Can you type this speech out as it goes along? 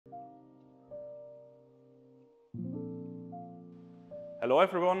Hello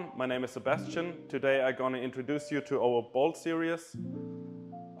everyone, my name is Sebastian. Today I'm going to introduce you to our BOLD series.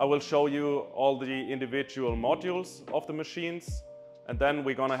 I will show you all the individual modules of the machines, and then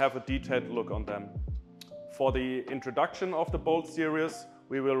we're going to have a detailed look on them. For the introduction of the BOLD series,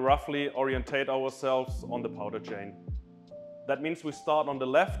 we will roughly orientate ourselves on the powder chain. That means we start on the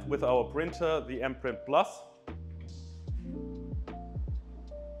left with our printer, the MPRINT Plus.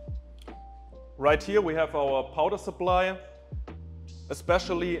 Right here we have our powder supply.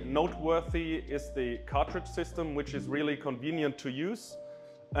 Especially noteworthy is the cartridge system, which is really convenient to use.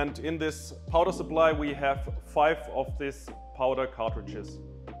 And in this powder supply we have 5 of these powder cartridges.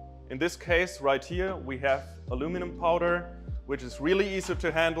 In this case right here we have aluminum powder, which is really easy to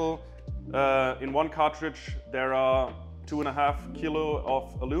handle. In one cartridge there are 2.5 kilo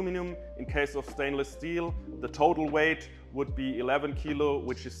of aluminum. In case of stainless steel, the total weight would be 11 kilo,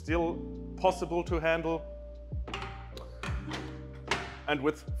 which is still possible to handle. And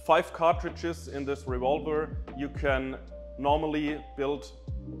with 5 cartridges in this revolver, you can normally build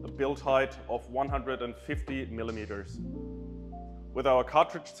a build height of 150 millimeters. With our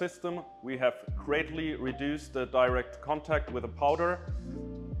cartridge system, we have greatly reduced the direct contact with the powder.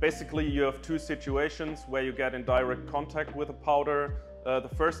 Basically, you have 2 situations where you get in direct contact with the powder.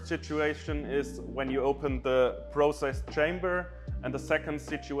 The first situation is when you open the process chamber, and the second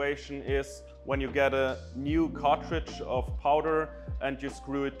situation is when you get a new cartridge of powder and you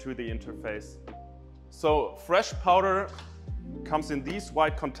screw it to the interface. So fresh powder comes in these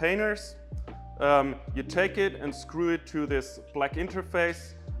white containers. You take it and screw it to this black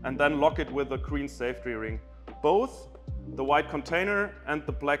interface and then lock it with a green safety ring. Both the white container and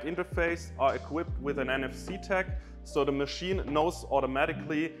the black interface are equipped with an NFC tag, so the machine knows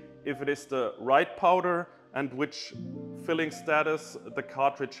automatically if it is the right powder and which filling status the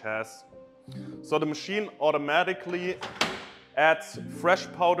cartridge has. So the machine automatically adds fresh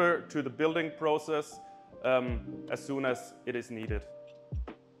powder to the building process as soon as it is needed.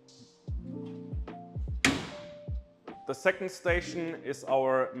 The second station is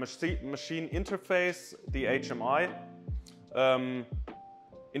our machine interface, the HMI.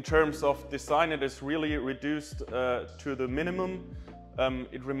 In terms of design, it is really reduced to the minimum.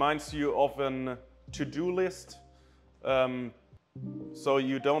 It reminds you of a to-do list. So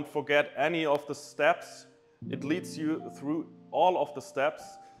you don't forget any of the steps. It leads you through all of the steps.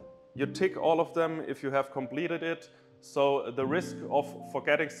 You tick all of them if you have completed it. So the risk of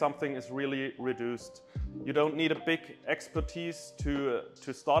forgetting something is really reduced. You don't need a big expertise to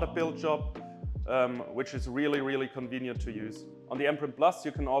start a build job, which is really convenient to use. On the MPRINT Plus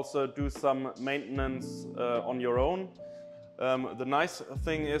you can also do some maintenance on your own. The nice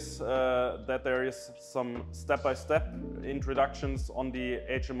thing is that there is some step-by-step introductions on the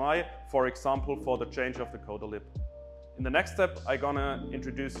HMI, for example for the change of the coater lip. In the next step I'm gonna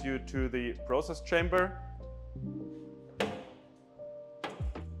introduce you to the process chamber.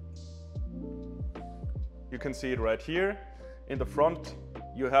 You can see it right here. In the front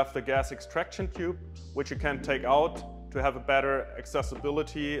you have the gas extraction tube, which you can take out to have a better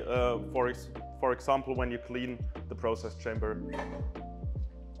accessibility, for example when you clean the process chamber.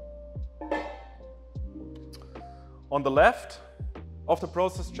 On the left of the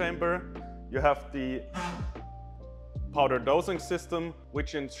process chamber you have the powder dosing system,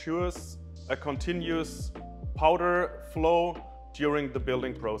 which ensures a continuous powder flow during the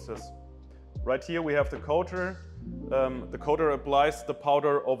building process. Right here we have the coater. The coater applies the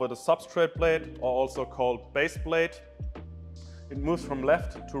powder over the substrate plate, or also called base plate. It moves from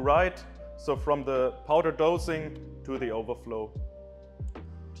left to right, so from the powder dosing to the overflow.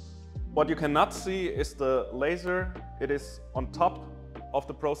 What you cannot see is the laser. It is on top of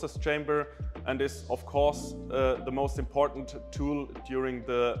the process chamber and is of course the most important tool during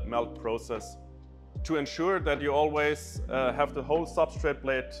the melt process. To ensure that you always have the whole substrate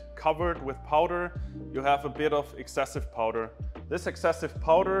plate covered with powder, you have a bit of excessive powder. This excessive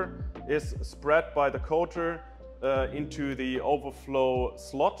powder is spread by the coater into the overflow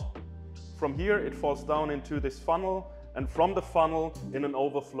slot. From here it falls down into this funnel, and from the funnel in an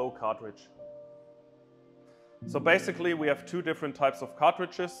overflow cartridge. So basically we have 2 different types of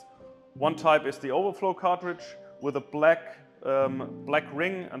cartridges. One type is the overflow cartridge with a black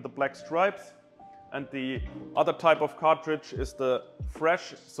ring and the black stripes. And the other type of cartridge is the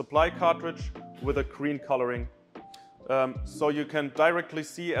fresh supply cartridge with a green coloring. So you can directly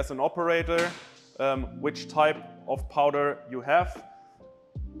see as an operator which type of powder you have,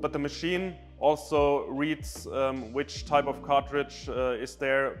 but the machine also reads which type of cartridge is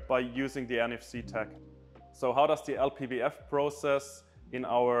there by using the NFC tag. So how does the LPBF process in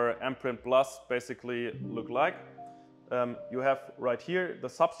our MPRINT Plus basically look like? You have right here the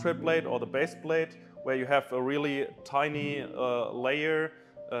substrate plate or the base plate, where you have a really tiny layer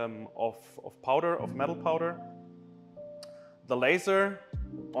of powder, of metal powder. The laser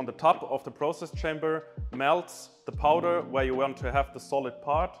on the top of the process chamber melts the powder where you want to have the solid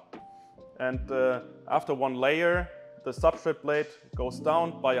part. And after one layer, the substrate plate goes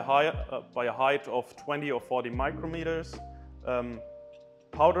down by a height of 20 or 40 micrometers.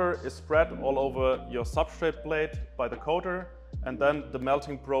 Powder is spread all over your substrate plate by the coater, and then the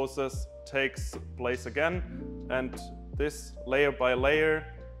melting process takes place again, and this layer by layer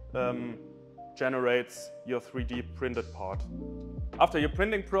generates your 3D printed part. After your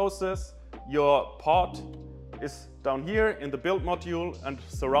printing process, your part is down here in the build module and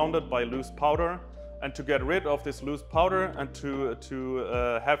surrounded by loose powder. And to get rid of this loose powder and to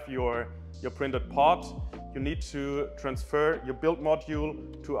have your printed part, you need to transfer your build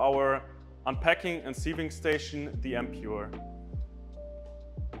module to our unpacking and sieving station, the MPURE.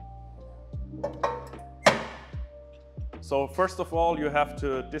 So first of all, you have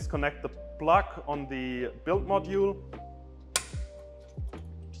to disconnect the plug on the build module.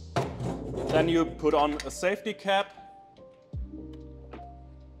 Then you put on a safety cap.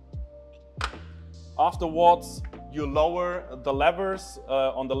 Afterwards, you lower the levers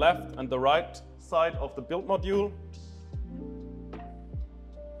on the left and the right side of the build module.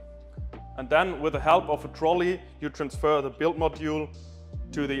 And then, with the help of a trolley, you transfer the build module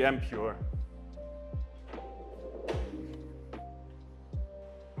to the MPURE.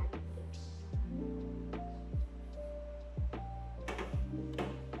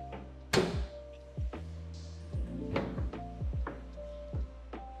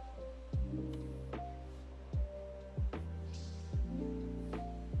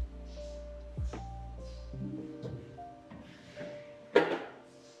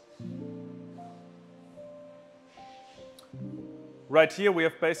 Right here we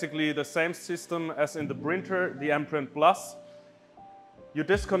have basically the same system as in the printer, the MPRINT Plus. You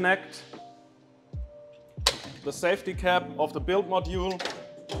disconnect the safety cap of the build module,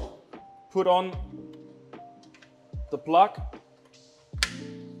 put on the plug,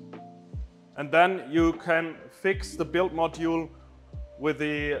 and then you can fix the build module with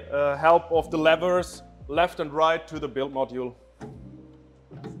the help of the levers left and right to the build module.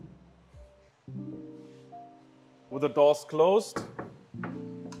 With the doors closed,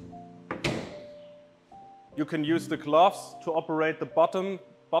 you can use the gloves to operate the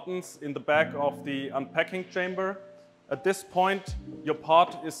buttons in the back of the unpacking chamber. At this point, your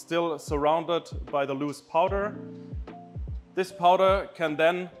part is still surrounded by the loose powder. This powder can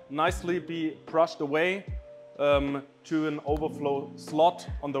then nicely be brushed away to an overflow slot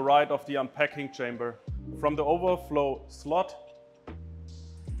on the right of the unpacking chamber. From the overflow slot,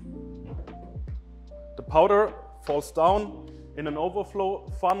 the powder falls down in an overflow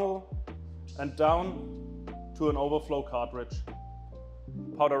funnel and down to an overflow cartridge.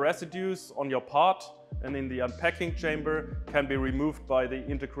 Powder residues on your part and in the unpacking chamber can be removed by the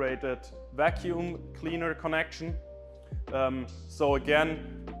integrated vacuum cleaner connection. So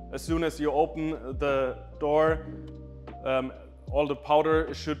again, as soon as you open the door, all the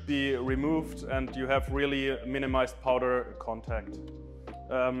powder should be removed and you have really minimized powder contact.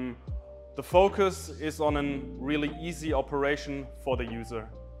 The focus is on a really easy operation for the user.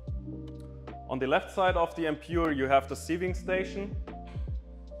 On the left side of the MPURE, you have the sieving station.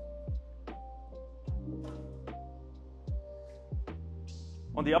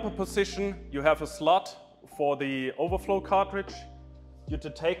 On the upper position, you have a slot for the overflow cartridge. You have to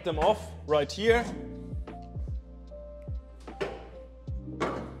take them off right here.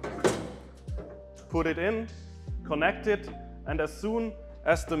 Put it in, connect it, and as soon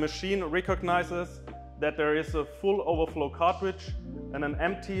as the machine recognizes that there is a full overflow cartridge and an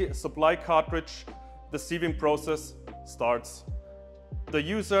empty supply cartridge, the sieving process starts. The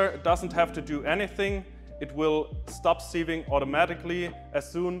user doesn't have to do anything. It will stop sieving automatically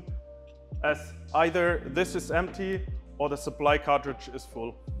as soon as either this is empty or the supply cartridge is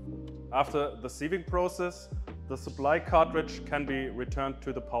full. After the sieving process, the supply cartridge can be returned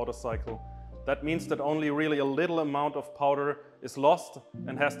to the powder cycle. That means that only really a little amount of powder is lost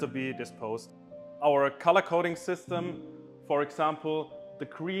and has to be disposed. Our color coding system, for example, the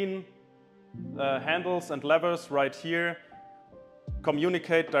green handles and levers right here,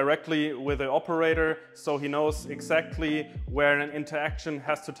 communicate directly with the operator so he knows exactly where an interaction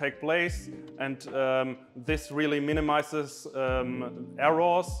has to take place, and this really minimizes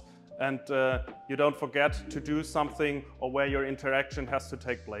errors, and you don't forget to do something or where your interaction has to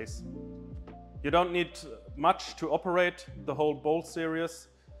take place. You don't need much to operate the whole BOLDseries.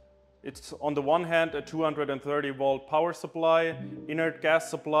 It's on the one hand a 230 volt power supply, inert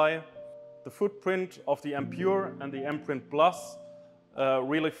gas supply. The footprint of the MPURE and the MPRINT Plus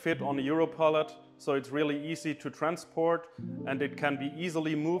really fit on a Euro pallet, so it's really easy to transport and it can be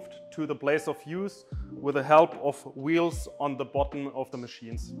easily moved to the place of use with the help of wheels on the bottom of the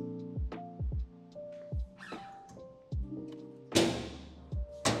machines.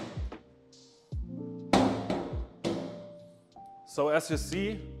 So as you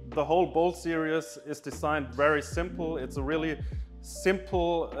see, the whole BOLD series is designed very simple. It's a really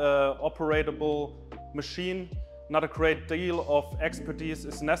simple, operatable machine. Not a great deal of expertise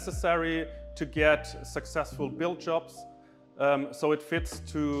is necessary to get successful build jobs. So it fits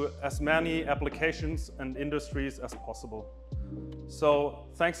to as many applications and industries as possible. So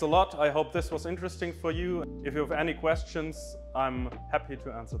thanks a lot. I hope this was interesting for you. If you have any questions, I'm happy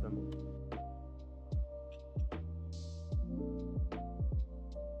to answer them.